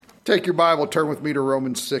Take your Bible, turn with me to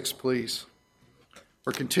Romans 6, please.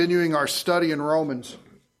 We're continuing our study in Romans.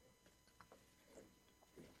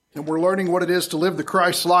 And we're learning what it is to live the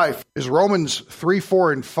Christ life. As Romans 3,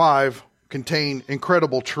 4, and 5 contain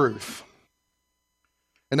incredible truth.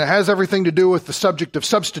 And it has everything to do with the subject of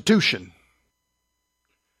substitution.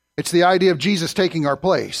 It's the idea of Jesus taking our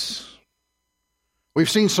place. We've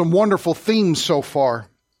seen some wonderful themes so far.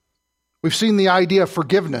 We've seen the idea of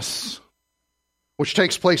forgiveness, which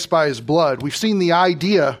takes place by His blood. We've seen the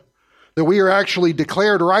idea that we are actually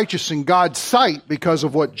declared righteous in God's sight because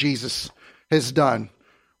of what Jesus has done.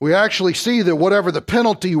 We actually see that whatever the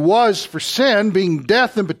penalty was for sin, being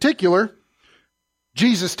death in particular,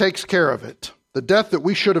 Jesus takes care of it. The death that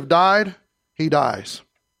we should have died, He dies.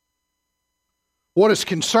 What is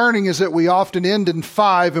concerning is that we often end in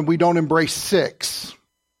 5 and we don't embrace 6.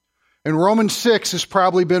 And Romans 6 has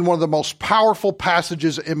probably been one of the most powerful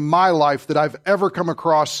passages in my life that I've ever come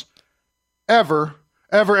across, ever.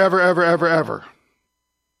 It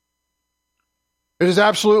has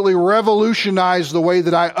absolutely revolutionized the way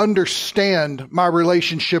that I understand my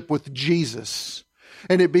relationship with Jesus.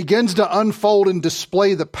 And it begins to unfold and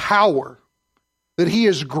display the power that He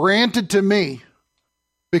has granted to me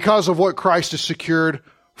because of what Christ has secured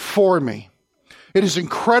for me. It is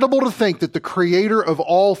incredible to think that the Creator of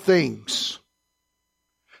all things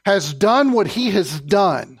has done what He has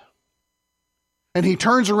done. And He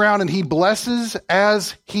turns around and He blesses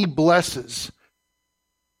as He blesses.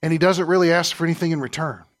 And He doesn't really ask for anything in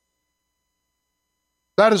return.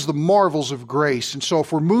 That is the marvels of grace. And so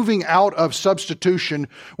if we're moving out of substitution,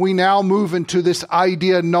 we now move into this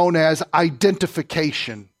idea known as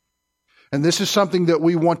identification. And this is something that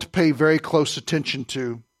we want to pay very close attention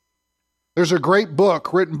to. There's a great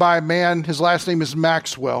book written by a man, his last name is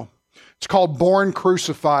Maxwell. It's called Born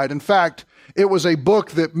Crucified. In fact, it was a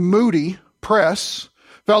book that Moody Press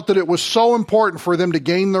felt that it was so important for them to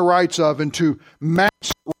gain the rights of and to mass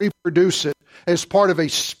reproduce it as part of a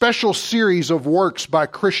special series of works by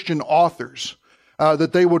Christian authors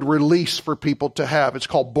that they would release for people to have. It's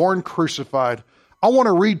called Born Crucified. I want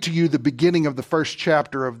to read to you the beginning of the first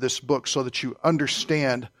chapter of this book so that you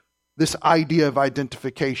understand this idea of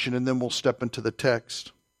identification, and then we'll step into the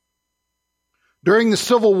text. During the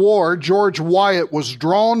Civil War, George Wyatt was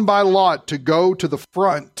drawn by lot to go to the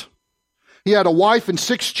front. He had a wife and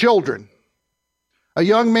 6 children. A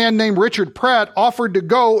young man named Richard Pratt offered to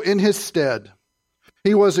go in his stead.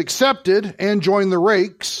 He was accepted and joined the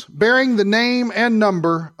ranks, bearing the name and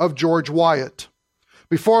number of George Wyatt.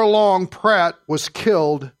 Before long, Pratt was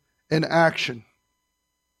killed in action.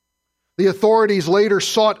 The authorities later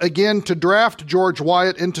sought again to draft George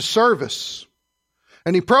Wyatt into service,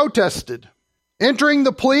 and he protested, entering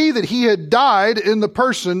the plea that he had died in the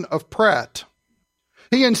person of Pratt.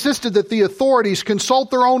 He insisted that the authorities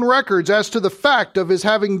consult their own records as to the fact of his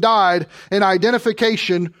having died in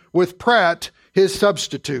identification with Pratt, his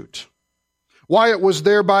substitute. Wyatt was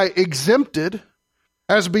thereby exempted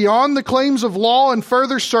as beyond the claims of law and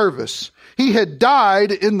further service. He had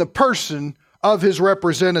died in the person of his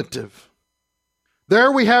representative.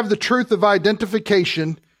 There we have the truth of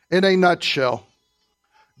identification in a nutshell.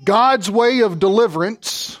 God's way of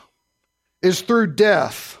deliverance is through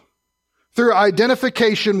death, through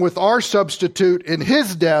identification with our substitute in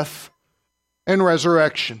His death and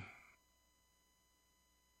resurrection.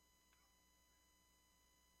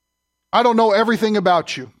 I don't know everything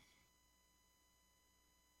about you,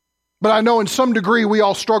 but I know in some degree we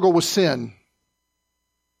all struggle with sin,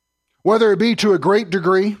 whether it be to a great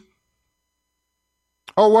degree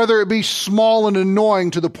or whether it be small and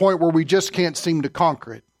annoying to the point where we just can't seem to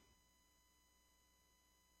conquer it.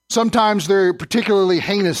 Sometimes they're particularly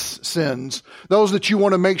heinous sins, those that you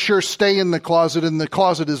want to make sure stay in the closet and the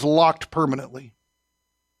closet is locked permanently.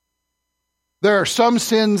 There are some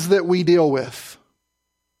sins that we deal with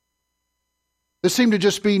that seem to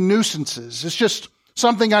just be nuisances. It's just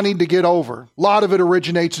something I need to get over. A lot of it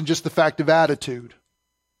originates in just the fact of attitude.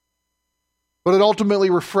 But it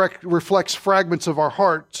ultimately reflects fragments of our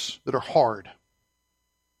hearts that are hard.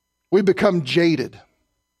 We become jaded.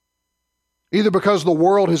 Either because the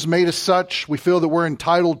world has made us such, we feel that we're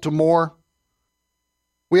entitled to more.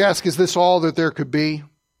 We ask, is this all that there could be?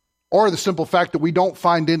 Or the simple fact that we don't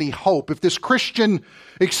find any hope. If this Christian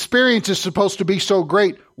experience is supposed to be so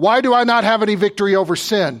great, why do I not have any victory over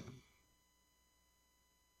sin?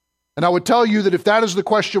 And I would tell you that if that is the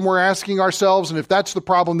question we're asking ourselves, and if that's the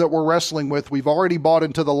problem that we're wrestling with, we've already bought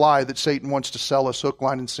into the lie that Satan wants to sell us hook,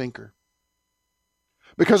 line, and sinker.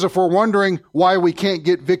 Because if we're wondering why we can't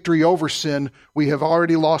get victory over sin, we have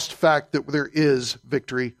already lost fact that there is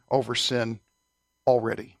victory over sin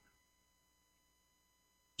already.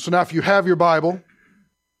 So now if you have your Bible,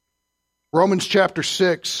 Romans chapter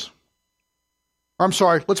 6. I'm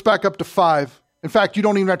sorry, let's back up to 5. In fact, you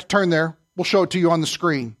don't even have to turn there. We'll show it to you on the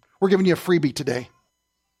screen. We're giving you a freebie today.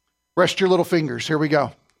 Rest your little fingers. Here we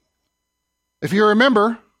go. If you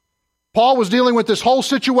remember, Paul was dealing with this whole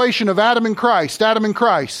situation of Adam and Christ. Adam and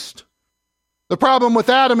Christ. The problem with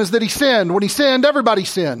Adam is that he sinned. When he sinned, everybody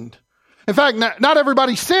sinned. In fact, not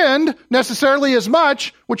everybody sinned necessarily as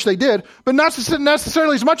much, which they did, but not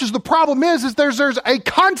necessarily as much as the problem is there's a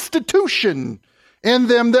constitution in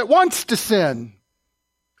them that wants to sin.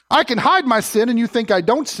 I can hide my sin and you think I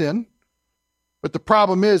don't sin. But the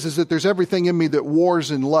problem is that there's everything in me that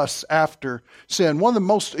wars and lusts after sin. One of the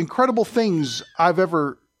most incredible things I've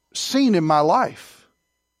ever seen in my life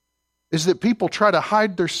is that people try to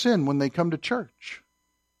hide their sin when they come to church.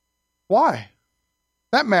 Why?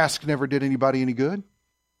 That mask never did anybody any good.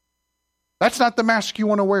 That's not the mask you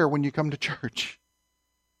want to wear when you come to church.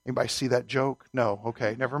 Anybody see that joke? No.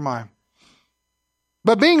 Okay, never mind.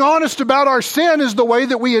 But being honest about our sin is the way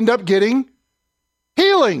that we end up getting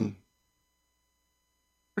healing.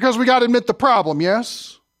 Because we got to admit the problem,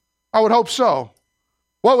 yes? I would hope so.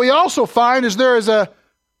 What we also find is there is a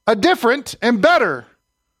different and better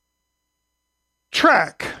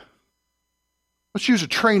track. Let's use a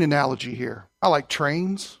train analogy here. I like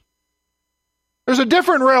trains. There's a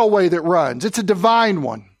different railway that runs. It's a divine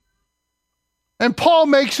one. And Paul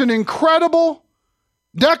makes an incredible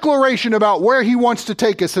declaration about where he wants to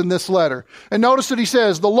take us in this letter. And notice that he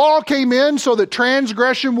says, the law came in so that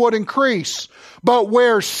transgression would increase. But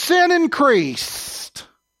where sin increased,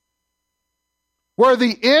 where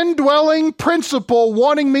the indwelling principle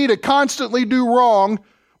wanting me to constantly do wrong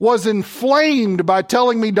was inflamed by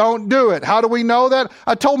telling me don't do it. How do we know that?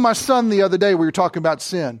 I told my son the other day, we were talking about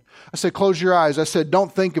sin. I said, close your eyes. I said,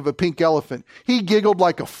 don't think of a pink elephant. He giggled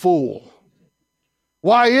like a fool.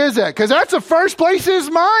 Why is that? Because that's the first place his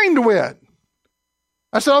mind went.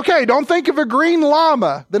 I said, okay, don't think of a green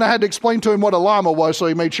llama. Then I had to explain to him what a llama was so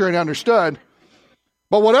he made sure he understood.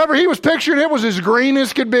 But whatever he was picturing, it was as green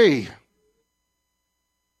as could be.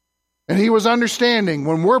 And he was understanding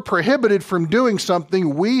when we're prohibited from doing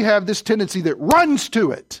something, we have this tendency that runs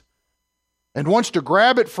to it and wants to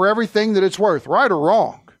grab it for everything that it's worth, right or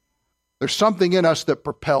wrong. There's something in us that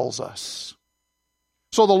propels us.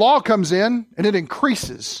 So the law comes in and it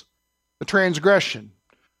increases the transgression.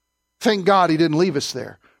 Thank God he didn't leave us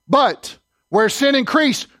there. But where sin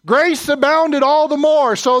increased, grace abounded all the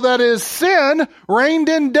more, so that as sin reigned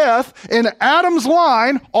in death, in Adam's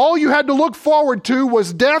line, all you had to look forward to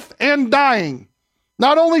was death and dying.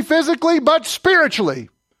 Not only physically, but spiritually.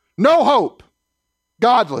 No hope.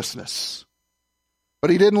 Godlessness. But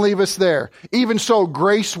he didn't leave us there. Even so,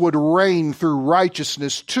 grace would reign through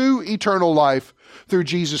righteousness to eternal life through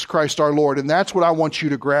Jesus Christ our Lord. And that's what I want you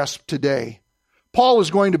to grasp today. Paul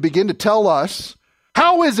is going to begin to tell us,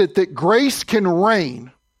 how is it that grace can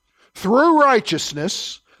reign through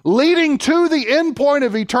righteousness, leading to the end point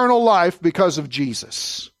of eternal life because of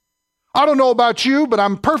Jesus? I don't know about you, but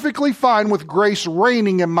I'm perfectly fine with grace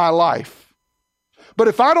reigning in my life. But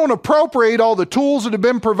if I don't appropriate all the tools that have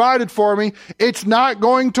been provided for me, it's not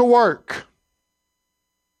going to work.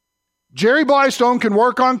 Jerry Blystone can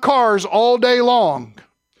work on cars all day long.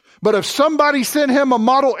 But if somebody sent him a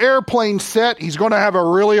model airplane set, he's going to have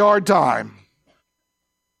a really hard time.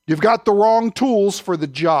 You've got the wrong tools for the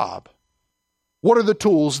job. What are the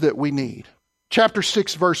tools that we need? Chapter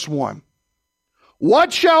 6, verse 1.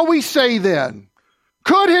 What shall we say then?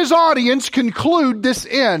 Could his audience conclude this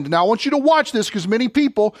end? Now I want you to watch this because many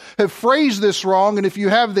people have phrased this wrong. And if you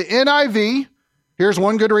have the NIV, here's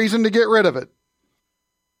one good reason to get rid of it.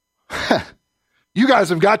 You guys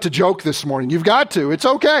have got to joke this morning. You've got to. It's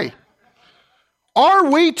okay.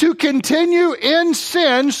 Are we to continue in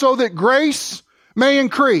sin so that grace may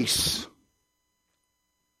increase?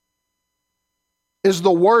 Is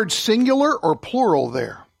the word singular or plural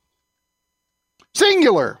there?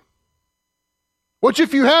 Singular. Which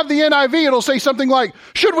if you have the NIV, it'll say something like,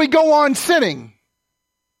 should we go on sinning?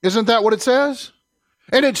 Isn't that what it says?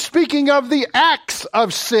 And it's speaking of the acts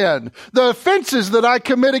of sin, the offenses that I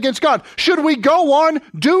commit against God. Should we go on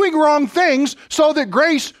doing wrong things so that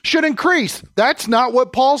grace should increase? That's not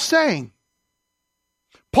what Paul's saying.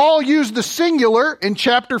 Paul used the singular in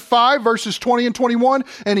chapter 5, verses 20 and 21,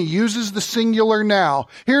 and he uses the singular now.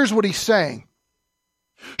 Here's what he's saying.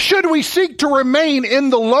 Should we seek to remain in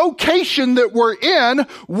the location that we're in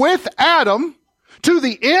with Adam to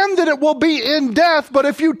the end that it will be in death, but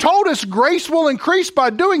if you told us grace will increase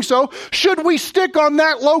by doing so, should we stick on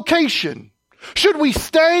that location? Should we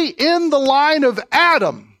stay in the line of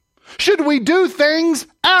Adam? Should we do things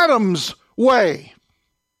Adam's way?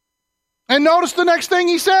 And notice the next thing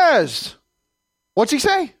he says. What's he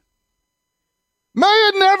say? May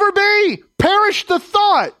it never be. Perish the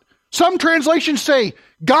thought. Some translations say,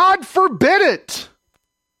 God forbid it.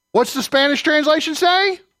 What's the Spanish translation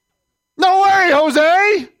say? No way,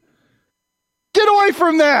 Jose. Get away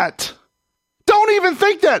from that. Don't even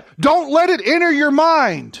think that. Don't let it enter your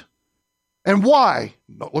mind. And why?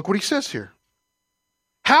 Look what he says here.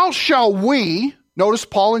 How shall we, notice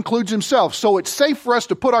Paul includes himself, so it's safe for us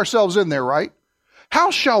to put ourselves in there, right?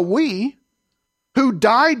 How shall we, who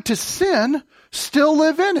died to sin, still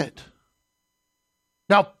live in it?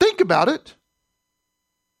 Now think about it.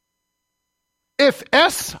 If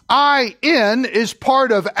S-I-N is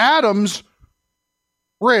part of Adam's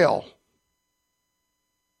rail,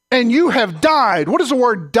 and you have died, what does the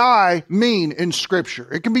word die mean in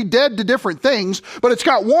Scripture? It can be dead to different things, but it's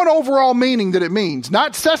got one overall meaning that it means.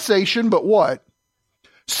 Not cessation, but what?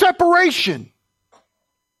 Separation.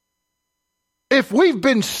 If we've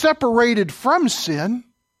been separated from sin,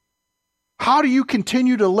 how do you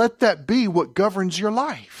continue to let that be what governs your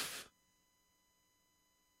life?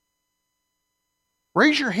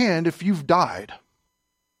 Raise your hand if you've died.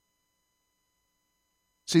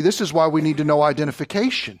 See, this is why we need to know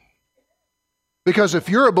identification. Because if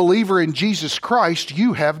you're a believer in Jesus Christ,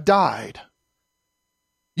 you have died.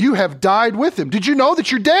 You have died with him. Did you know that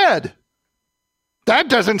you're dead? That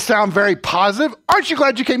doesn't sound very positive. Aren't you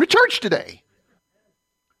glad you came to church today?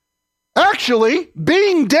 Actually,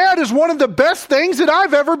 being dead is one of the best things that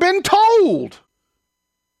I've ever been told.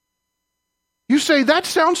 You say, that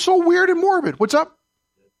sounds so weird and morbid. What's up?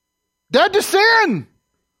 Dead to sin.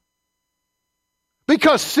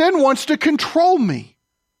 Because sin wants to control me.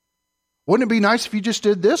 Wouldn't it be nice if you just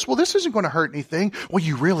did this? Well, this isn't going to hurt anything. Well,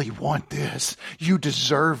 you really want this. You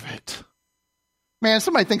deserve it. Man,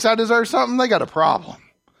 somebody thinks I deserve something, they got a problem.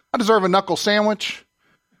 I deserve a knuckle sandwich.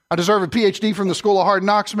 I deserve a PhD from the School of Hard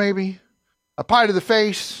Knocks, maybe. A pie to the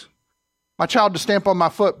face. My child to stamp on my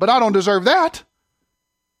foot. But I don't deserve that.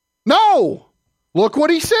 No. Look what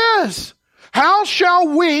he says. How shall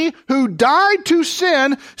we who died to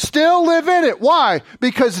sin still live in it? Why?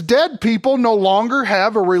 Because dead people no longer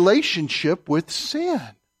have a relationship with sin.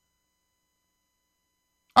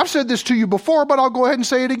 I've said this to you before, but I'll go ahead and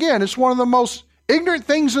say it again. It's one of the most ignorant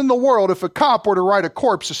things in the world if a cop were to write a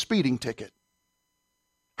corpse a speeding ticket.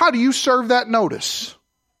 How do you serve that notice?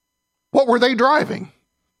 What were they driving?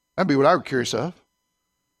 That'd be what I was curious of.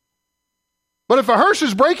 But if a hearse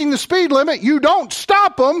is breaking the speed limit, you don't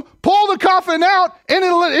stop them, pull the coffin out,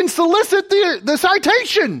 and solicit the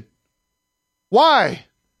citation. Why?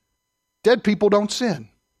 Dead people don't sin.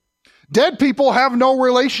 Dead people have no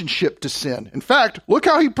relationship to sin. In fact, look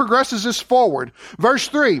how he progresses this forward. Verse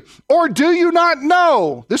 3, or do you not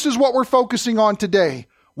know? This is what we're focusing on today.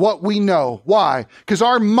 What we know. Why? Because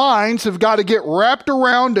our minds have got to get wrapped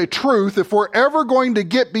around a truth if we're ever going to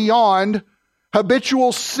get beyond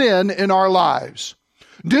habitual sin in our lives.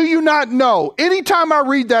 Do you not know? Anytime I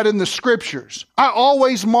read that in the scriptures, I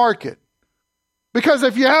always mark it. Because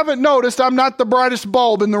if you haven't noticed, I'm not the brightest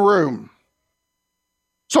bulb in the room.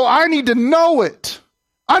 So I need to know it.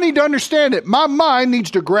 I need to understand it. My mind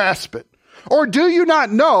needs to grasp it. Or do you not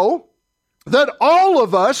know that all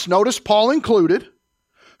of us, notice Paul included,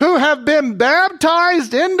 who have been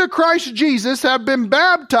baptized into Christ Jesus have been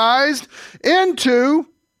baptized into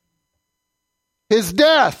his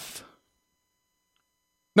death.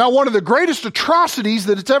 Now, one of the greatest atrocities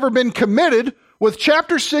that it's ever been committed with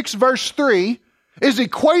chapter 6, verse 3, is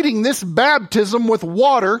equating this baptism with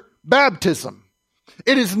water baptism.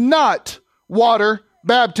 It is not water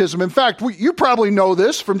baptism. In fact, you probably know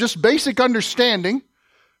this from just basic understanding.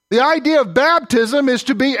 The idea of baptism is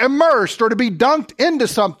to be immersed or to be dunked into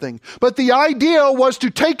something. But the idea was to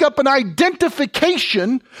take up an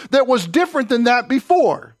identification that was different than that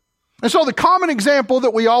before. And so the common example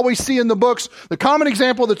that we always see in the books, the common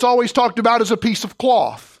example that's always talked about is a piece of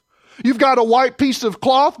cloth. You've got a white piece of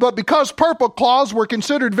cloth, but because purple cloths were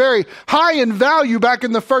considered very high in value back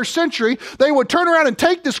in the first century, they would turn around and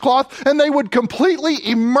take this cloth and they would completely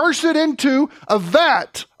immerse it into a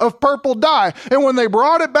vat of purple dye. And when they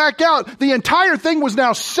brought it back out, the entire thing was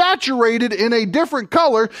now saturated in a different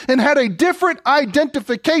color and had a different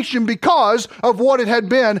identification because of what it had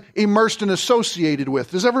been immersed and associated with.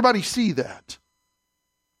 Does everybody see that?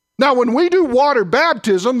 Now, when we do water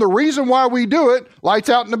baptism, the reason why we do it, lights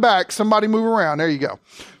out in the back, somebody move around, there you go.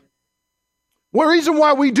 The reason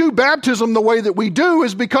why we do baptism the way that we do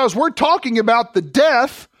is because we're talking about the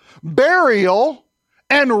death, burial,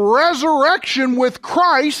 and resurrection with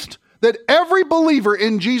Christ that every believer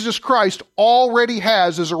in Jesus Christ already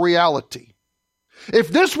has as a reality. If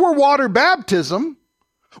this were water baptism,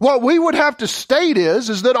 What we would have to state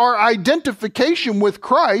is that our identification with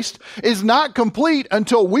Christ is not complete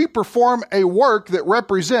until we perform a work that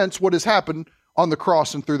represents what has happened on the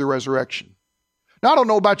cross and through the resurrection. Now, I don't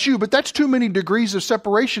know about you, but that's too many degrees of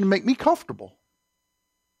separation to make me comfortable.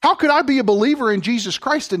 How could I be a believer in Jesus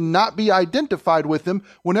Christ and not be identified with him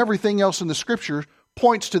when everything else in the scripture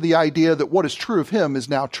points to the idea that what is true of him is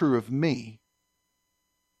now true of me?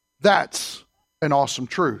 That's an awesome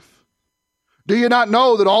truth. Do you not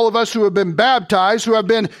know that all of us who have been baptized, who have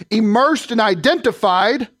been immersed and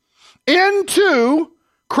identified into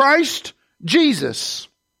Christ Jesus,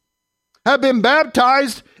 have been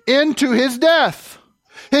baptized into his death?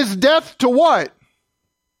 His death to what?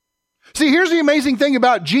 See, here's the amazing thing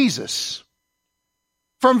about Jesus.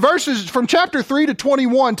 From chapter 3 to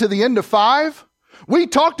 21 to the end of 5, we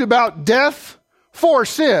talked about death for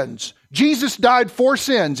sins. Jesus died for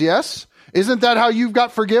sins, yes? Isn't that how you've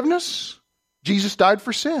got forgiveness? Jesus died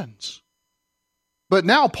for sins. But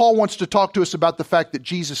now Paul wants to talk to us about the fact that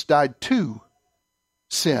Jesus died to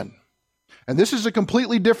sin. And this is a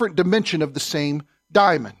completely different dimension of the same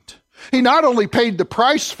diamond. He not only paid the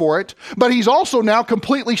price for it, but he's also now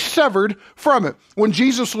completely severed from it. When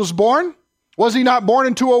Jesus was born, was he not born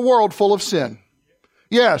into a world full of sin?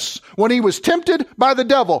 Yes. When he was tempted by the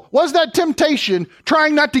devil, was that temptation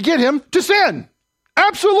trying not to get him to sin?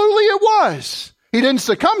 Absolutely it was. He didn't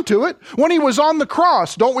succumb to it. When he was on the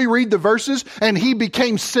cross, don't we read the verses? And he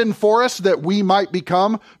became sin for us that we might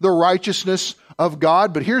become the righteousness of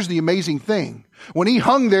God. But here's the amazing thing. When he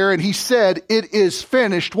hung there and he said, "It is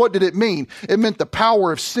finished," what did it mean? It meant the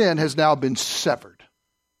power of sin has now been severed.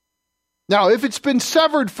 Now, if it's been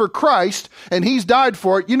severed for Christ and he's died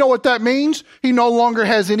for it, you know what that means? He no longer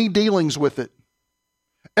has any dealings with it.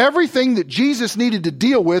 Everything that Jesus needed to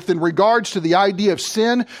deal with in regards to the idea of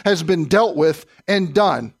sin has been dealt with and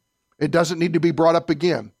done. It doesn't need to be brought up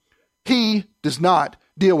again. He does not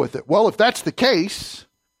deal with it. Well, if that's the case,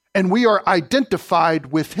 and we are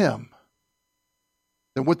identified with him,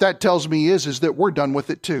 then what that tells me is that we're done with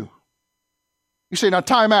it too. You say, now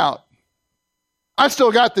time out. I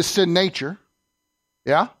still got this sin nature.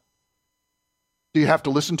 Yeah? Do you have to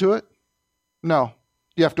listen to it? No.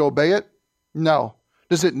 Do you have to obey it? No.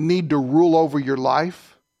 Does it need to rule over your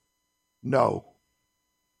life? No.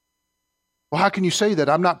 Well, how can you say that?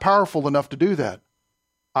 I'm not powerful enough to do that.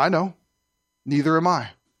 I know. Neither am I.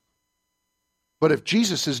 But if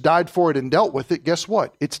Jesus has died for it and dealt with it, guess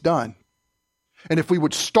what? It's done. And if we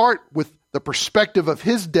would start with the perspective of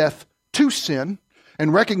his death to sin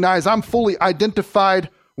and recognize I'm fully identified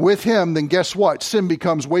with him, then guess what? Sin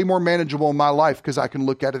becomes way more manageable in my life because I can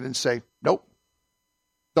look at it and say, nope,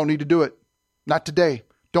 don't need to do it. Not today.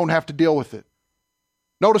 Don't have to deal with it.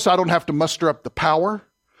 Notice I don't have to muster up the power.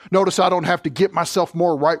 Notice I don't have to get myself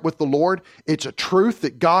more right with the Lord. It's a truth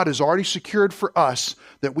that God has already secured for us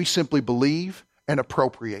that we simply believe and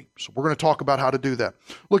appropriate. So we're going to talk about how to do that.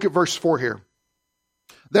 Look at verse 4 here.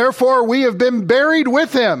 Therefore we have been buried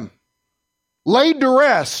with him, laid to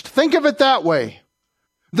rest. Think of it that way.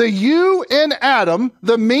 The you in Adam,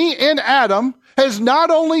 the me in Adam, has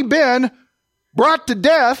not only been brought to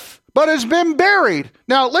death, but has been buried.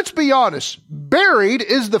 Now, let's be honest. Buried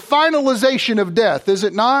is the finalization of death, is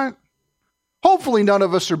it not? Hopefully none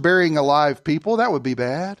of us are burying alive people. That would be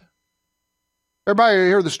bad. Everybody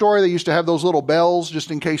hear the story? They used to have those little bells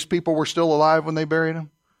just in case people were still alive when they buried them.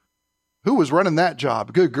 Who was running that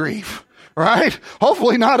job? Good grief, right?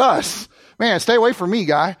 Hopefully not us. Man, stay away from me,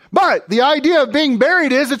 guy. But the idea of being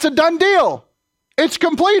buried is it's a done deal. It's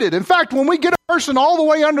completed. In fact, when we get a person all the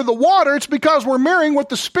way under the water, it's because we're mirroring what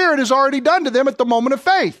the Spirit has already done to them at the moment of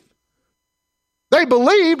faith. They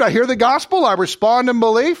believed, I hear the gospel, I respond in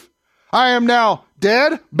belief. I am now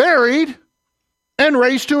dead, buried, and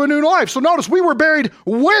raised to a new life. So notice, we were buried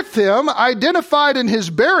with him, identified in his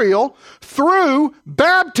burial through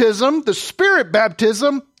baptism, the Spirit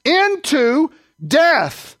baptism, into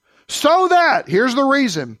death. So that, here's the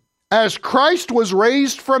reason, as Christ was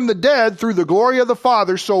raised from the dead through the glory of the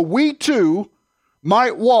Father, so we too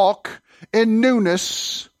might walk in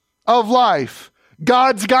newness of life.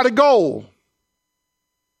 God's got a goal.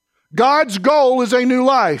 God's goal is a new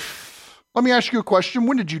life. Let me ask you a question.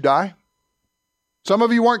 When did you die? Some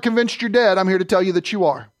of you weren't convinced you're dead. I'm here to tell you that you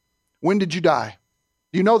are. When did you die?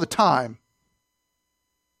 Do you know the time?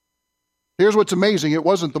 Here's what's amazing. It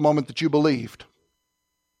wasn't the moment that you believed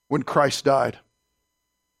when Christ died.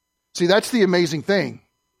 See, that's the amazing thing.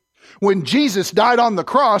 When Jesus died on the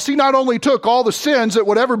cross, he not only took all the sins that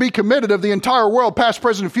would ever be committed of the entire world, past,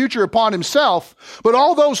 present, and future, upon himself, but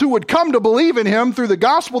all those who would come to believe in him through the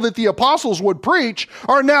gospel that the apostles would preach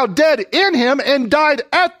are now dead in him and died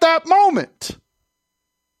at that moment.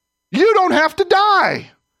 don't have to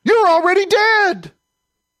die. You're already dead.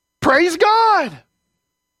 Praise God.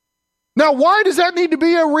 Now, why does that need to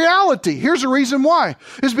be a reality? Here's the reason why.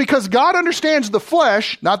 Is because God understands the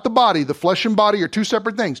flesh, not the body. The flesh and body are two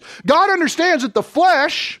separate things. God understands that the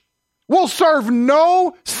flesh will serve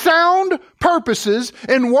no sound purposes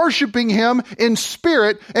in worshiping Him in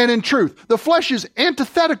spirit and in truth. The flesh is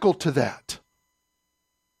antithetical to that.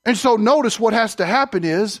 And so notice what has to happen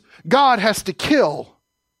is God has to kill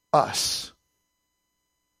us.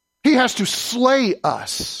 He has to slay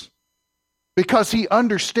us. Because He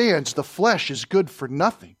understands the flesh is good for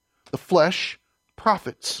nothing. The flesh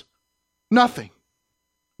profits nothing.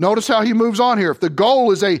 Notice how He moves on here. If the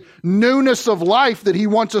goal is a newness of life that He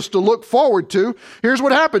wants us to look forward to, here's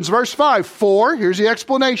what happens. Verse 5, for, here's the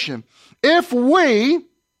explanation. If we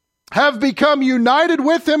have become united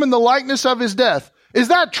with Him in the likeness of His death. Is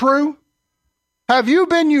that true? Have you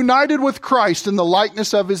been united with Christ in the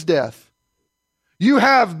likeness of His death? You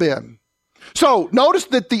have been. So notice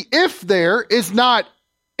that the if there is not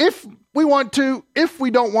if we want to, if we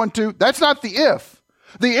don't want to. That's not the if.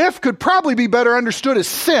 The if could probably be better understood as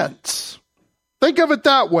since. Think of it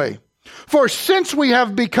that way. For since we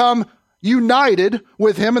have become united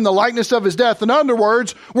with Him in the likeness of His death, in other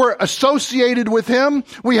words, we're associated with Him.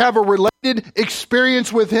 We have a related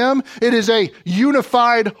experience with Him. It is a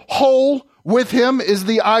unified whole with Him is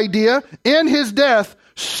the idea. In His death,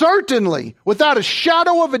 certainly, without a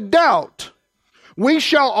shadow of a doubt, we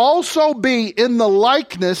shall also be in the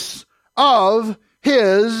likeness of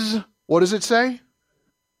His, what does it say?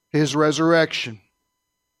 His resurrection.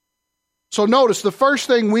 So notice the first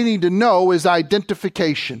thing we need to know is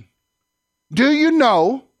identification. Do you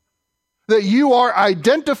know that you are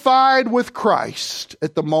identified with Christ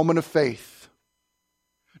at the moment of faith?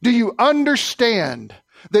 Do you understand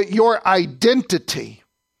that your identity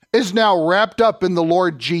is now wrapped up in the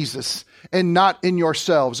Lord Jesus and not in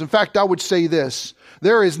yourselves? In fact, I would say this.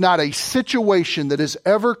 There is not a situation that has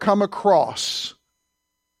ever come across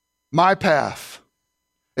my path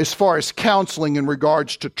as far as counseling in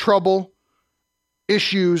regards to trouble,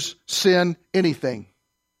 issues, sin, anything,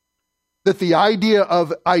 that the idea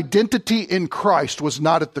of identity in Christ was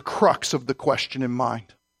not at the crux of the question in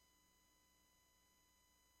mind.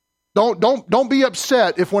 Don't be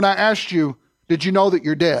upset if when I asked you, did you know that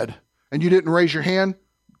you're dead? And you didn't raise your hand.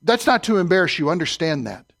 That's not to embarrass you. Understand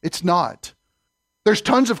that. It's not. There's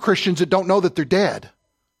tons of Christians that don't know that they're dead.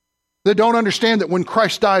 That don't understand that when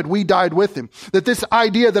Christ died, we died with Him. That this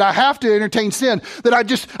idea that I have to entertain sin, that I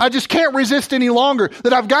just can't resist any longer,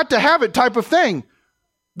 that I've got to have it type of thing.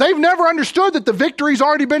 They've never understood that the victory's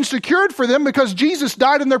already been secured for them because Jesus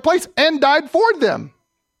died in their place and died for them.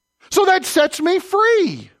 So that sets me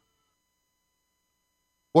free.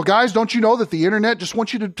 Well, guys, don't you know that the internet just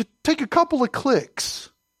wants you to take a couple of clicks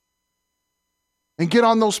and get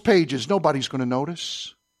on those pages? Nobody's going to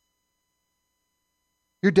notice.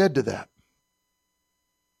 You're dead to that.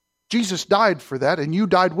 Jesus died for that, and you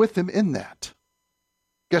died with Him in that.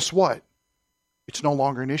 Guess what? It's no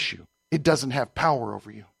longer an issue. It doesn't have power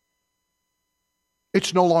over you.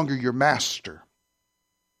 It's no longer your master.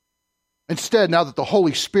 Instead, now that the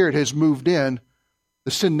Holy Spirit has moved in,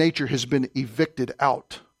 the sin nature has been evicted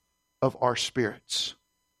out of our spirits.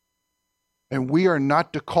 And we are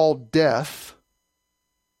not to call death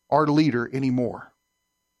our leader anymore.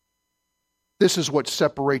 This is what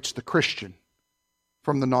separates the Christian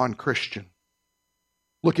from the non-Christian.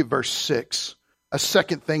 Look at verse 6. A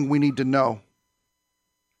second thing we need to know.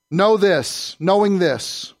 Know this, knowing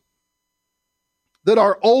this, that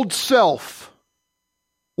our old self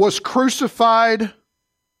was crucified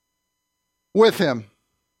with Him.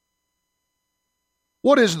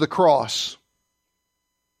 What is the cross?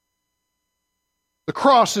 The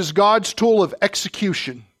cross is God's tool of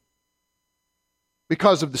execution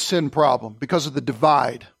because of the sin problem, because of the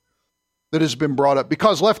divide that has been brought up.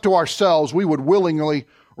 Because left to ourselves, we would willingly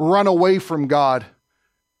run away from God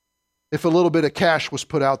if a little bit of cash was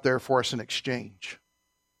put out there for us in exchange.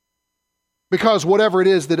 Because whatever it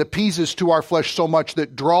is that appeases to our flesh so much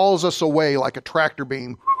that draws us away like a tractor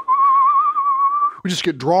beam, we just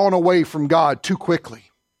get drawn away from God too quickly.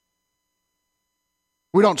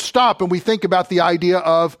 We don't stop and we think about the idea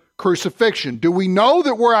of crucifixion. Do we know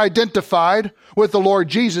that we're identified with the Lord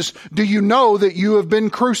Jesus? Do you know that you have been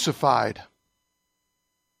crucified?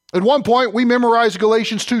 At one point, we memorized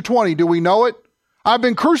Galatians 2:20. Do we know it? I've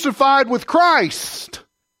been crucified with Christ.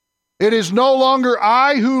 It is no longer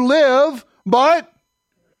I who live, but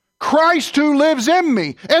Christ who lives in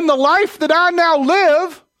me. And the life that I now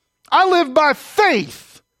live, I live by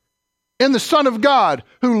faith in the Son of God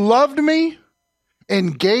who loved me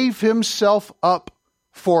and gave Himself up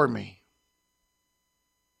for me.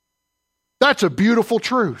 That's a beautiful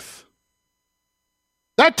truth.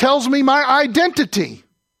 That tells me my identity.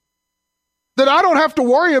 That I don't have to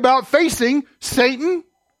worry about facing Satan,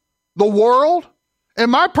 the world,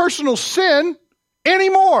 and my personal sin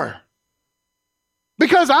anymore.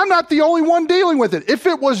 Because I'm not the only one dealing with it. If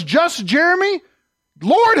it was just Jeremy,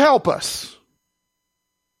 Lord help us.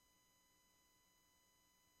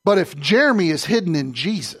 But if Jeremy is hidden in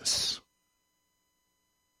Jesus,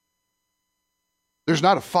 there's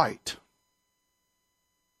not a fight.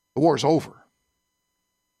 The war's over.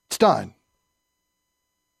 It's done.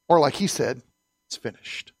 Or like he said, it's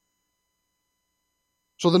finished.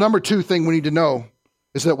 So the number 2 thing we need to know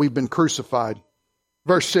is that we've been crucified.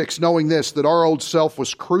 Verse 6, knowing this, that our old self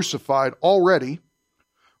was crucified already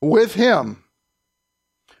with him,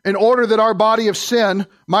 in order that our body of sin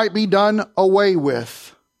might be done away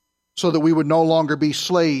with, so that we would no longer be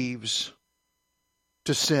slaves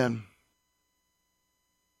to sin.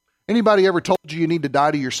 Anybody ever told you need to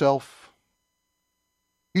die to yourself?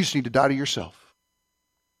 You just need to die to yourself.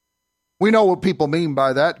 We know what people mean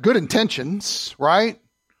by that. Good intentions, right?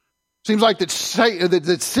 Seems like that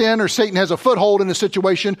sin or Satan has a foothold in the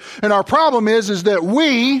situation. And our problem is that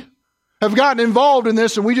we have gotten involved in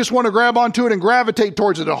this and we just want to grab onto it and gravitate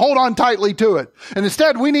towards it and hold on tightly to it. And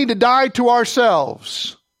instead, we need to die to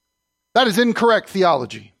ourselves. That is incorrect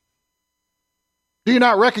theology. Do you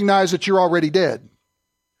not recognize that you're already dead?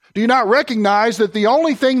 Do you not recognize that the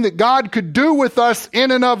only thing that God could do with us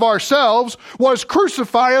in and of ourselves was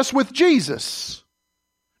crucify us with Jesus?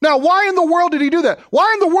 Now, why in the world did he do that?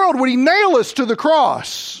 Why in the world would he nail us to the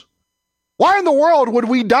cross? Why in the world would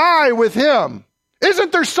we die with him?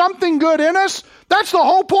 Isn't there something good in us? That's the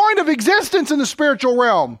whole point of existence in the spiritual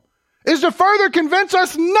realm, is to further convince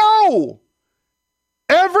us, no.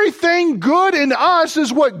 Everything good in us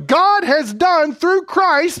is what God has done through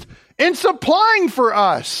Christ in supplying for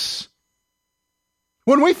us.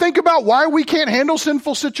 When we think about why we can't handle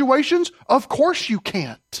sinful situations, of course you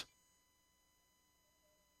can't.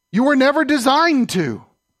 You were never designed to.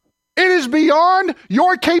 It is beyond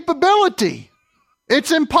your capability.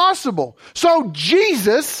 It's impossible. So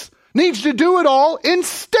Jesus needs to do it all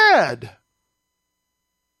instead.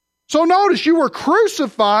 So notice, you were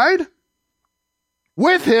crucified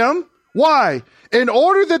with him. Why? In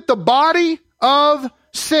order that the body of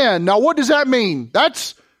sin. Now what does that mean?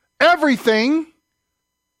 That's everything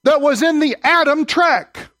that was in the Adam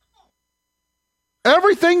track.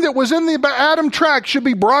 Everything that was in the Adam track should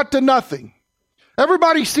be brought to nothing.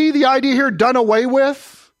 Everybody see the idea here, done away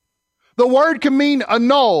with? The word can mean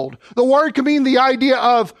annulled. The word can mean the idea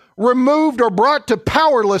of removed or brought to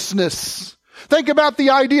powerlessness. Think about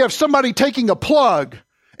the idea of somebody taking a plug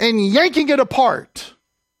and yanking it apart.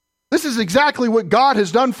 This is exactly what God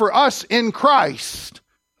has done for us in Christ.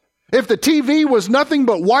 If the TV was nothing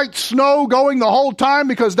but white snow going the whole time,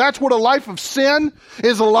 because that's what a life of sin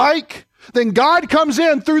is like, then God comes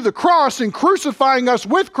in through the cross and crucifying us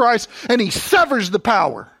with Christ, and he severs the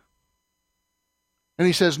power. And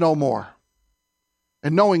he says, no more.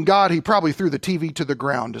 And knowing God, he probably threw the TV to the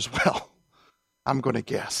ground as well. I'm going to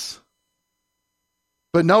guess.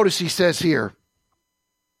 But notice he says here,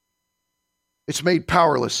 it's made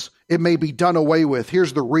powerless. It may be done away with.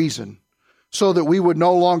 Here's the reason. So that we would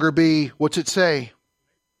no longer be, what's it say?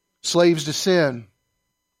 Slaves to sin.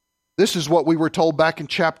 This is what we were told back in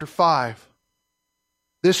chapter 5.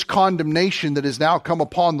 This condemnation that has now come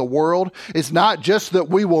upon the world is not just that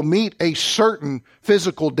we will meet a certain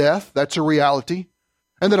physical death, that's a reality,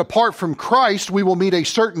 and that apart from Christ we will meet a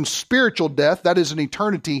certain spiritual death, that is an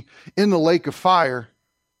eternity in the lake of fire.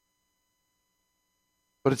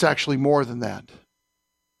 But it's actually more than that.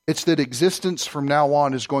 It's that existence from now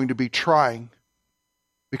on is going to be trying,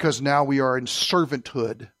 because now we are in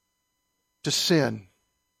servanthood to sin.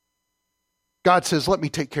 God says, let me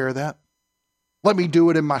take care of that. Let me do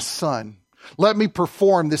it in my Son. Let me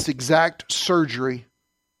perform this exact surgery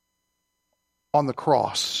on the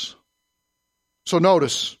cross. So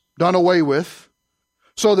notice, done away with,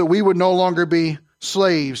 so that we would no longer be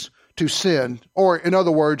slaves to sin. Or in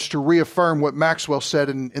other words, to reaffirm what Maxwell said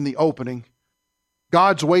in the opening,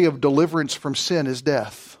 God's way of deliverance from sin is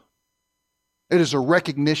death. It is a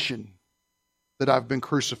recognition that I've been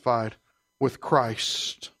crucified with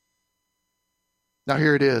Christ. Now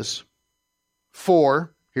here it is.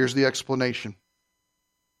 For, here's the explanation.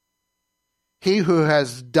 He who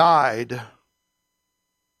has died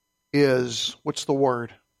is, what's the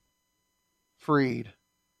word? Freed.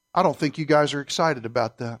 I don't think you guys are excited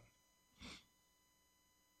about that.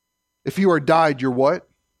 If you are died, you're what?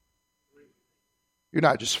 You're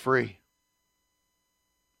not just free.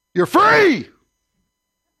 You're free!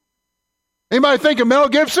 Anybody think of Mel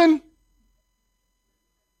Gibson?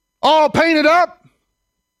 all painted up,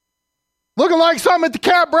 looking like something that the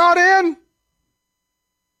cat brought in,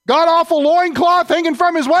 god-awful loincloth hanging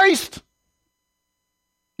from his waist,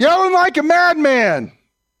 yelling like a madman.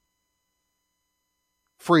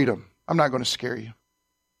 Freedom. I'm not going to scare you.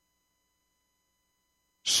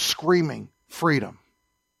 Screaming freedom.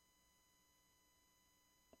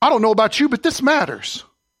 I don't know about you, but this matters.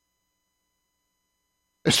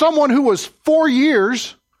 As someone who was 4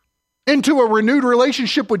 years into a renewed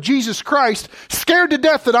relationship with Jesus Christ, scared to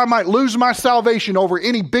death that I might lose my salvation over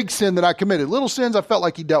any big sin that I committed. Little sins I felt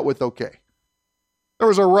like he dealt with okay. There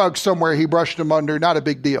was a rug somewhere, he brushed them under, not a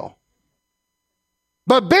big deal.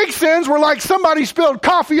 But big sins were like somebody spilled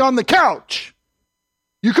coffee on the couch.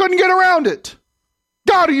 You couldn't get around it.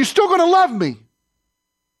 God, are you still going to love me?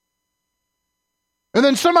 And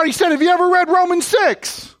then somebody said, have you ever read Romans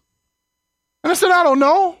 6? And I said, I don't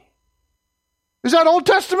know. Is that Old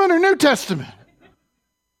Testament or New Testament?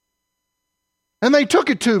 And they took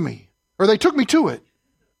it to me. Or they took me to it.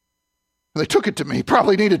 They took it to me.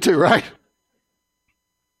 Probably needed to, right?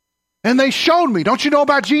 And they showed me. Don't you know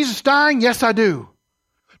about Jesus dying? Yes, I do.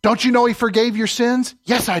 Don't you know he forgave your sins?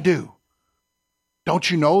 Yes, I do. Don't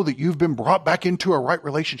you know that you've been brought back into a right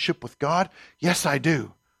relationship with God? Yes, I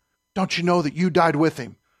do. Don't you know that you died with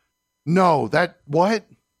him? No, that what?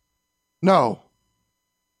 No.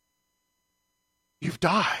 You've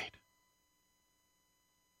died.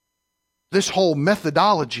 This whole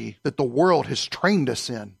methodology that the world has trained us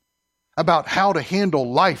in about how to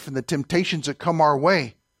handle life and the temptations that come our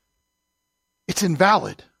way, it's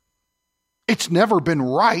invalid. It's never been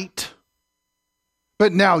right.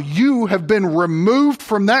 But now you have been removed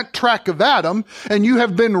from that track of Adam and you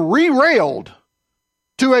have been re-railed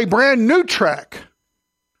to a brand new track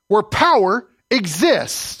where power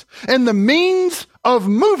exists. And the means of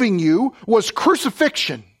moving you was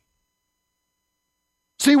crucifixion.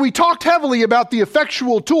 See, we talked heavily about the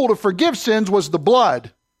effectual tool to forgive sins was the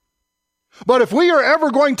blood. But if we are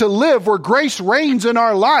ever going to live where grace reigns in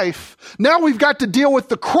our life, now we've got to deal with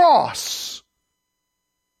the cross.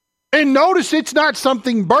 And notice it's not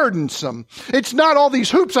something burdensome. It's not all these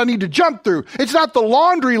hoops I need to jump through. It's not the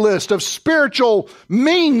laundry list of spiritual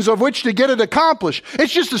means of which to get it accomplished.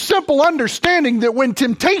 It's just a simple understanding that when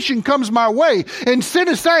temptation comes my way and sin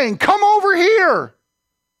is saying, come over here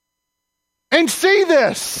and see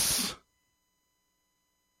this,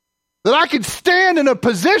 that I could stand in a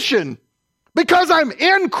position because I'm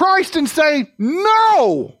in Christ and say,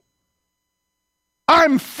 no,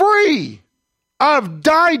 I'm free. I've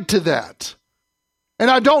died to that. And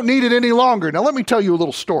I don't need it any longer. Now let me tell you a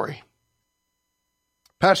little story.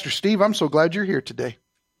 Pastor Steve, I'm so glad you're here today.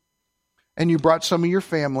 And you brought some of your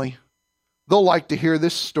family. They'll like to hear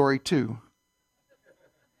this story too.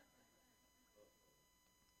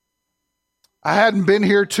 I hadn't been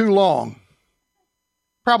here too long.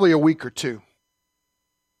 Probably a week or two.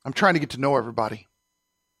 I'm trying to get to know everybody.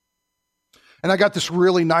 And I got this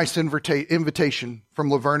really nice invitation from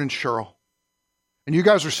Laverne and Cheryl. And you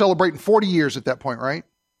guys are celebrating 40 years at that point, right?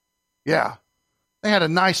 Yeah. They had a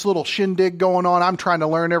nice little shindig going on. I'm trying to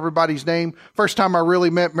learn everybody's name. First time I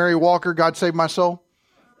really met Mary Walker, God save my soul.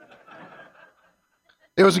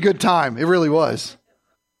 It was a good time. It really was.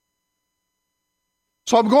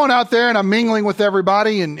 So I'm going out there and I'm mingling with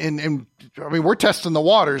everybody and I mean, we're testing the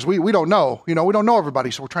waters. We don't know. We don't know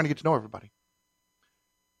everybody, so we're trying to get to know everybody.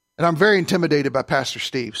 And I'm very intimidated by Pastor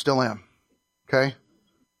Steve. Still am. Okay?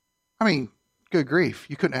 I mean, good grief.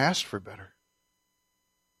 You couldn't ask for better.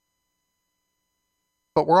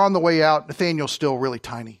 But we're on the way out. Nathaniel's still really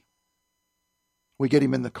tiny. We get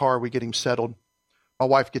him in the car. We get him settled. My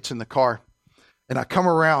wife gets in the car. And I come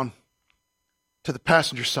around to the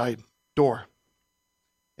passenger side door.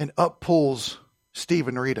 And up pulls Steve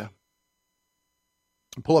and Rita.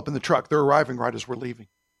 And pull up in the truck. They're arriving right as we're leaving.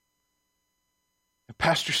 And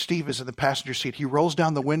Pastor Steve is in the passenger seat. He rolls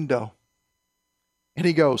down the window. And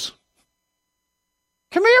he goes,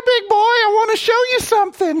 "Come here, big boy. I want to show you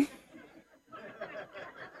something."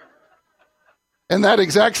 In that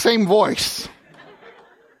exact same voice.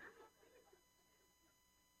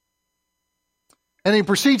 And he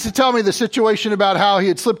proceeds to tell me the situation about how he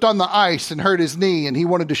had slipped on the ice and hurt his knee, and he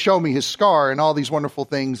wanted to show me his scar and all these wonderful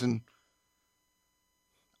things. And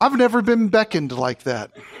I've never been beckoned like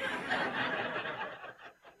that.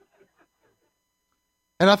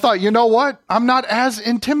 And I thought, you know what? I'm not as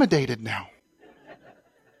intimidated now.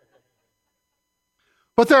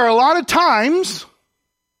 But there are a lot of times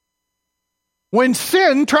when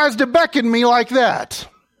sin tries to beckon me like that.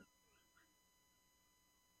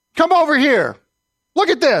 Come over here. Look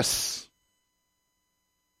at this.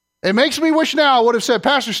 It makes me wish now I would have said,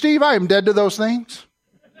 "Pastor Steve, I am dead to those things."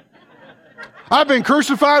 I've been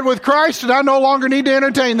crucified with Christ and I no longer need to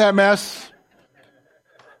entertain that mess.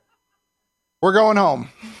 We're going home.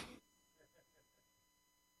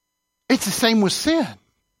 It's the same with sin.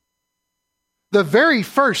 The very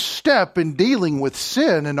first step in dealing with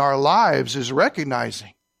sin in our lives is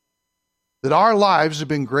recognizing that our lives have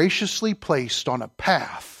been graciously placed on a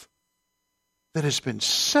path that has been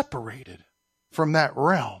separated from that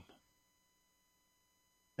realm.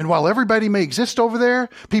 And while everybody may exist over there,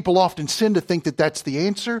 people often sin to think that that's the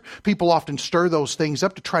answer. People often stir those things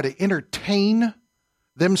up to try to entertain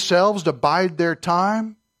themselves, to bide their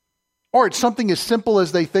time. Or it's something as simple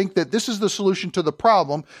as they think that this is the solution to the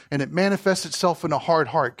problem and it manifests itself in a hard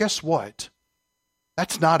heart. Guess what?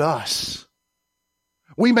 That's not us.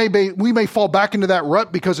 We may fall back into that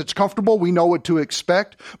rut because it's comfortable. We know what to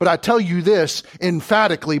expect. But I tell you this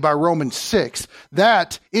emphatically by Romans 6,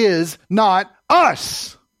 that is not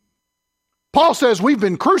us. Paul says we've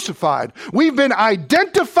been crucified. We've been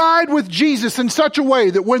identified with Jesus in such a way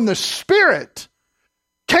that when the Spirit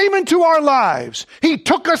came into our lives, He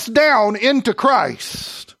took us down into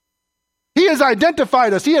Christ. He has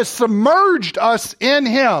identified us. He has submerged us in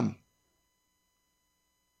Him.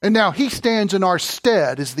 And now He stands in our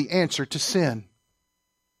stead as the answer to sin.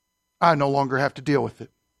 I no longer have to deal with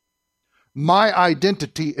it. My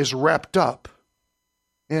identity is wrapped up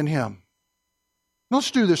in Him.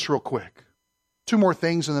 Let's do this real quick. 2 more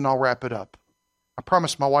things and then I'll wrap it up. I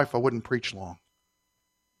promised my wife I wouldn't preach long.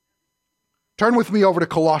 Turn with me over to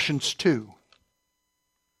Colossians 2.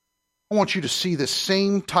 I want you to see the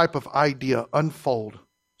same type of idea unfold.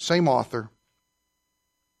 Same author,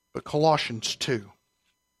 but Colossians 2.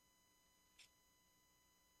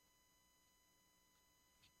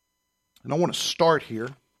 And I want to start here.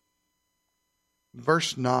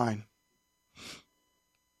 Verse 9.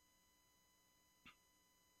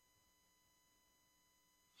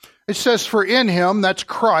 It says, for in Him, that's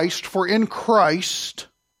Christ, for in Christ,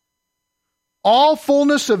 all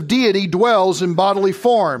fullness of deity dwells in bodily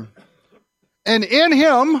form. And in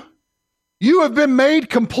Him, you have been made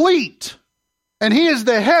complete. And He is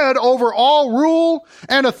the head over all rule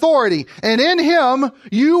and authority. And in Him,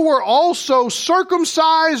 you were also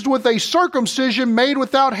circumcised with a circumcision made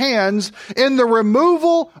without hands in the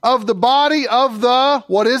removal of the body of the,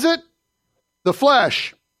 what is it? The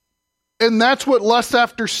flesh. And that's what lusts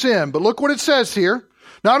after sin. But look what it says here.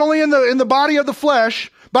 Not only in the body of the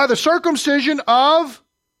flesh, by the circumcision of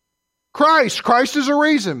Christ. Christ is a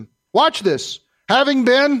reason. Watch this. Having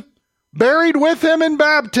been buried with Him in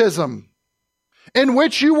baptism, in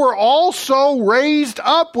which you were also raised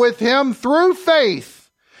up with Him through faith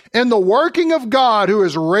in the working of God who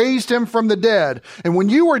has raised Him from the dead. And when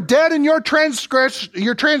you were dead in your transgressions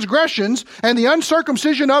and the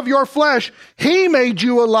uncircumcision of your flesh, He made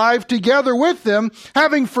you alive together with them,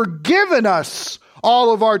 having forgiven us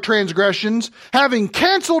all of our transgressions, having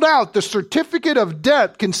canceled out the certificate of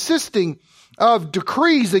debt consisting of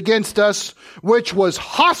decrees against us, which was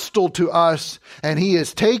hostile to us, and He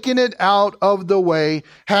has taken it out of the way,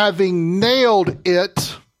 having nailed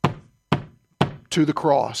it to the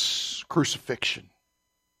cross, crucifixion.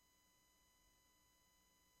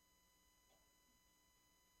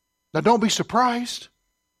 Now don't be surprised.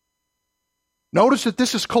 Notice that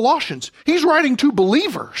this is Colossians. He's writing to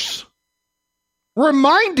believers,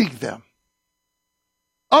 reminding them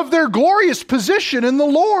of their glorious position in the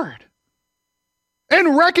Lord.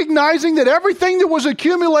 And recognizing that everything that was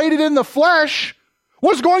accumulated in the flesh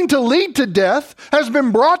was going to lead to death, has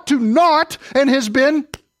been brought to naught, and has been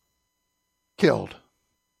killed.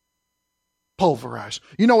 Pulverized.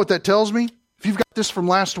 You know what that tells me? If you've got this from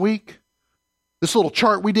last week, this little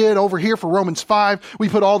chart we did over here for Romans 5, we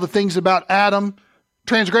put all the things about Adam,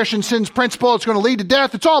 transgression, sin's principle, it's going to lead to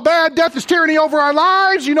death. It's all bad. Death is tyranny over our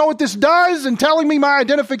lives. You know what this does? And telling me my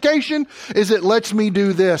identification is it lets me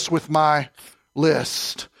do this with my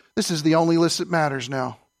list. This is the only list that matters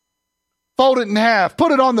now. Fold it in half.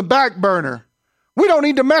 Put it on the back burner. We don't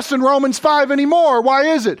need to mess in Romans 5 anymore.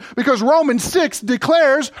 Why is it? Because Romans 6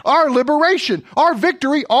 declares our liberation, our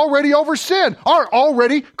victory already over sin, our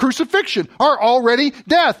already crucifixion, our already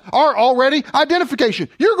death, our already identification.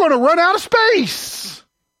 You're going to run out of space.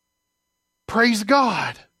 Praise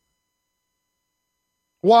God.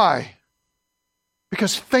 Why?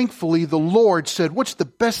 Because thankfully the Lord said, what's the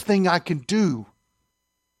best thing I can do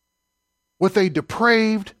with a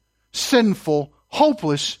depraved, sinful,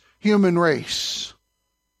 hopeless human race?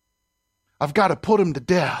 I've got to put him to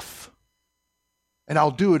death. And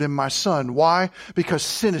I'll do it in my Son. Why? Because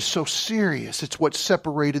sin is so serious. It's what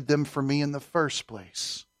separated them from me in the first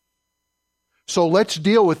place. So let's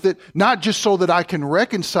deal with it, not just so that I can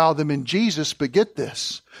reconcile them in Jesus, but get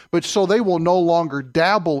this, but so they will no longer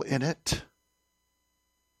dabble in it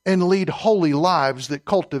and lead holy lives that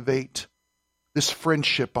cultivate this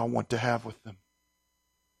friendship I want to have with them.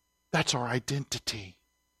 That's our identity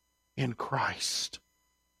in Christ.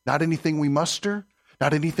 Not anything we muster,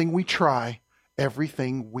 not anything we try,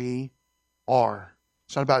 everything we are.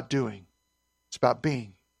 It's not about doing, it's about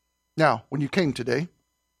being. Now, when you came today,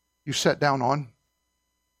 you sat down on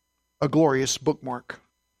a glorious bookmark.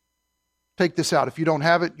 Take this out. If you don't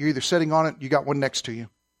have it, you're either sitting on it, you got one next to you.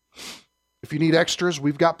 If you need extras,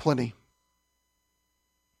 we've got plenty.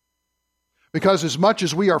 Because as much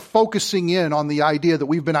as we are focusing in on the idea that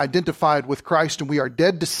we've been identified with Christ and we are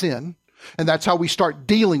dead to sin, and that's how we start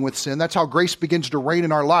dealing with sin, that's how grace begins to reign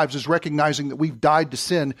in our lives, is recognizing that we've died to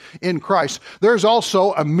sin in Christ. There's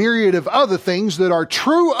also a myriad of other things that are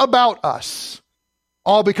true about us,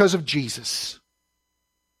 all because of Jesus.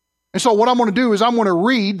 And so what I'm going to do is I'm going to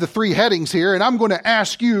read the three headings here, and I'm going to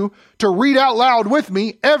ask you to read out loud with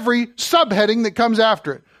me every subheading that comes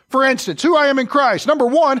after it. For instance, who I am in Christ. Number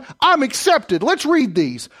one, I'm accepted. Let's read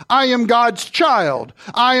these. I am God's child.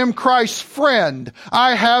 I am Christ's friend.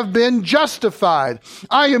 I have been justified.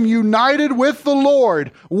 I am united with the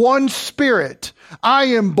Lord, one Spirit. I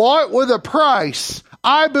am bought with a price.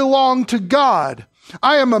 I belong to God.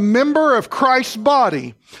 I am a member of Christ's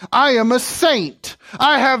body. I am a saint.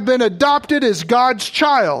 I have been adopted as God's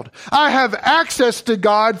child. I have access to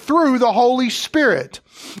God through the Holy Spirit.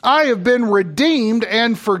 I have been redeemed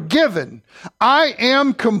and forgiven. I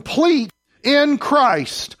am complete in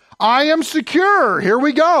Christ. I am secure. Here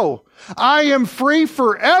we go. I am free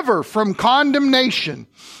forever from condemnation.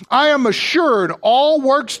 I am assured all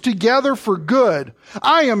works together for good.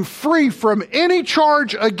 I am free from any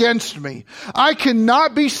charge against me. I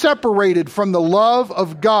cannot be separated from the love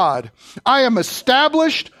of God. I am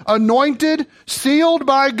established, anointed, sealed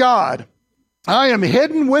by God. I am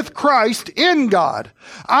hidden with Christ in God.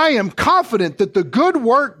 I am confident that the good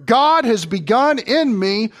work God has begun in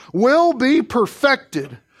me will be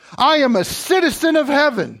perfected. I am a citizen of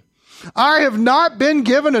heaven. I have not been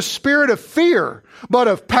given a spirit of fear, but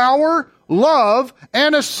of power, love,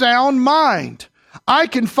 and a sound mind. I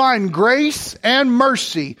can find grace and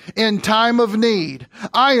mercy in time of need.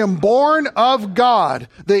 I am born of God.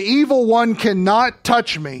 The evil one cannot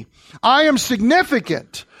touch me. I am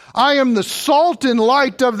significant. I am the salt and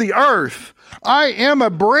light of the earth. I am a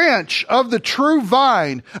branch of the true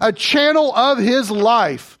vine, a channel of his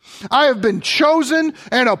life. I have been chosen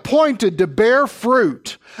and appointed to bear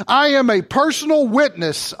fruit. I am a personal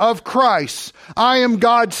witness of Christ. I am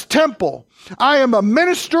God's temple. I am a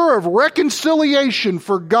minister of reconciliation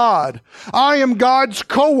for God. I am God's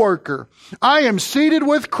co-worker. I am seated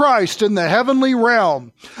with Christ in the heavenly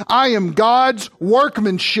realm. I am God's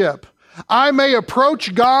workmanship. I may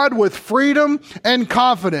approach God with freedom and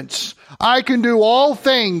confidence. I can do all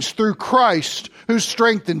things through Christ who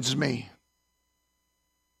strengthens me.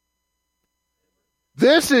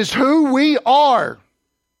 This is who we are.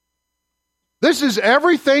 This is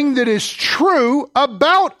everything that is true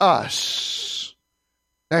about us.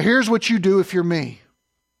 Now here's what you do if you're me.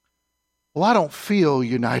 Well, I don't feel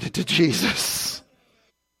united to Jesus.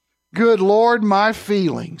 Good Lord, my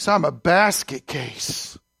feelings. I'm a basket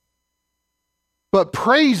case. But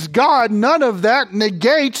praise God, none of that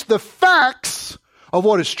negates the facts of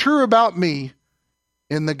what is true about me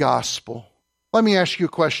in the gospel. Let me ask you a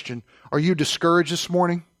question. Are you discouraged this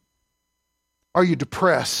morning? Are you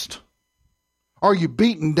depressed? Are you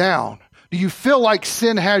beaten down? Do you feel like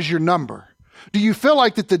sin has your number? Do you feel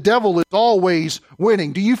like that the devil is always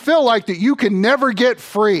winning? Do you feel like that you can never get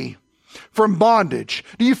free from bondage?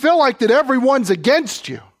 Do you feel like that everyone's against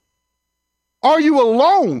you? Are you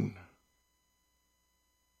alone?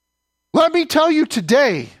 Let me tell you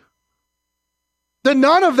today that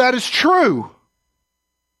none of that is true.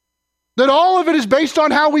 That all of it is based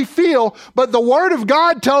on how we feel, but the Word of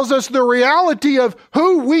God tells us the reality of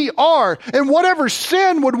who we are. And whatever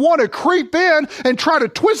sin would want to creep in and try to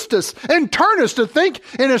twist us and turn us to think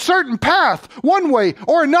in a certain path, one way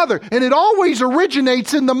or another. And it always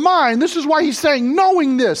originates in the mind. This is why he's saying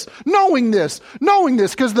knowing this,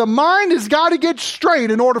 because the mind has got to get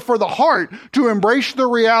straight in order for the heart to embrace the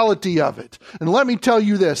reality of it. And let me tell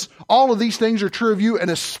you this, all of these things are true of you,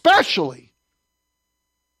 and especially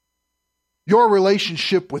your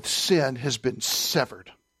relationship with sin has been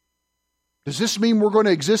severed. Does this mean we're going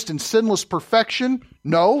to exist in sinless perfection?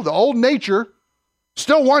 No, the old nature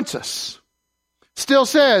still wants us. Still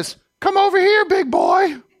says, come over here, big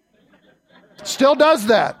boy. Still does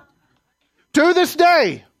that. To this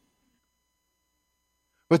day.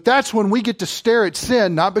 But that's when we get to stare at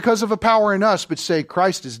sin, not because of a power in us, but say,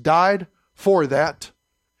 Christ has died for that.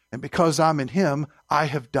 And because I'm in Him, I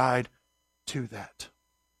have died to that.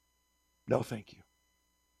 No, thank you.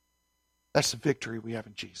 That's the victory we have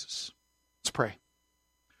in Jesus. Let's pray.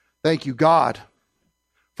 Thank you, God,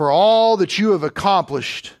 for all that you have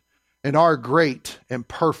accomplished in our great and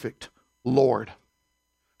perfect Lord.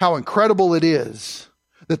 How incredible it is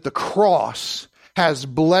that the cross has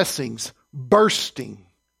blessings bursting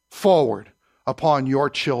forward upon your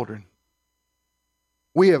children.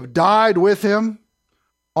 We have died with Him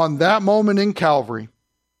on that moment in Calvary.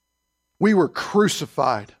 We were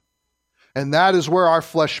crucified, and that is where our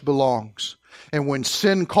flesh belongs. And when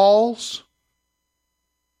sin calls,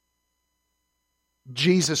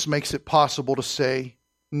 Jesus makes it possible to say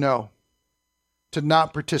no, to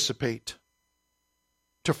not participate,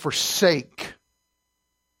 to forsake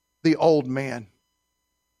the old man,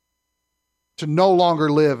 to no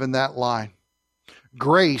longer live in that line.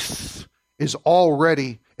 Grace is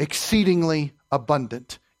already exceedingly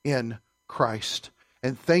abundant in Christ.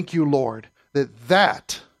 And thank you, Lord, that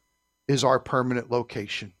that is our permanent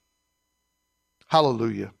location.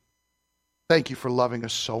 Hallelujah. Thank you for loving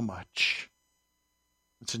us so much.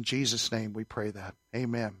 It's in Jesus' name we pray that.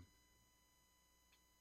 Amen.